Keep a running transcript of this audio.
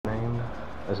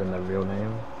as in their real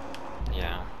name.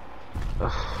 Yeah.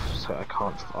 Ugh, so I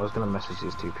can't. I was gonna message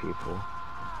these two people.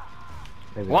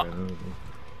 Maybe What?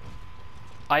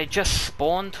 I just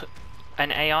spawned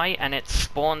an AI and it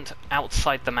spawned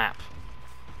outside the map.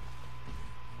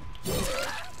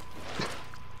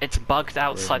 It's bugged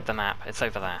outside the map. It's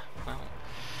over there.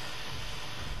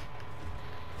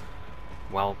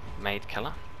 Well made,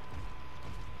 killer.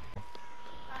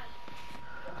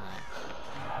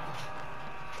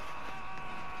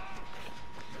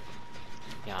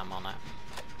 Yeah, I'm on it.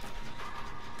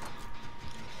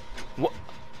 What?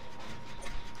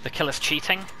 The killer's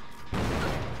cheating?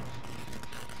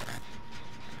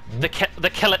 The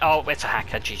killer. Oh, it's a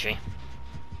hacker. GG.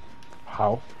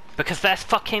 How? Because they're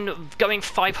fucking going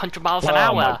 500 miles an Oh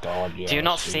hour. my god, yeah, Do you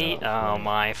not see? Oh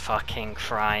my fucking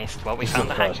Christ. Well, we found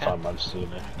the hacker. This is the first time I've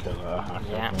seen a killer hacker.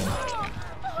 Yeah.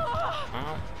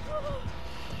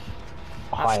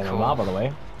 Well, High that's in cool. by the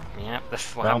way. Yeah, this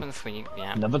is what happens when you.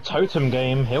 Yeah. Another totem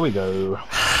game. Here we go.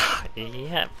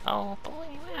 Yeah. Oh boy,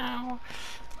 wow.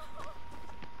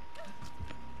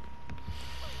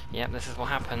 Yep, this is what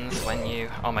happens when you.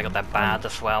 Oh my god, they're bad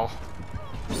as well.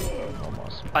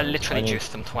 Almost. I literally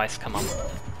juiced them twice. Come on.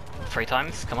 3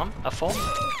 times. Come on. A 4.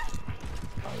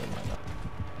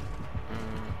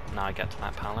 Now I get to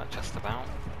that pallet just about.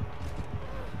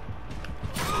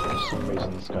 For some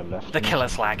reason this guy left. The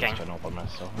killer's lagging.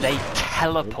 They Oh.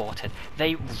 teleported.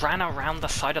 They ran around the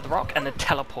side of the rock and then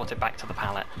teleported back to the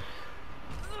pallet.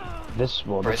 This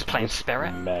Playing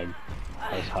Spirit. Meg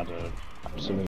has had a absolute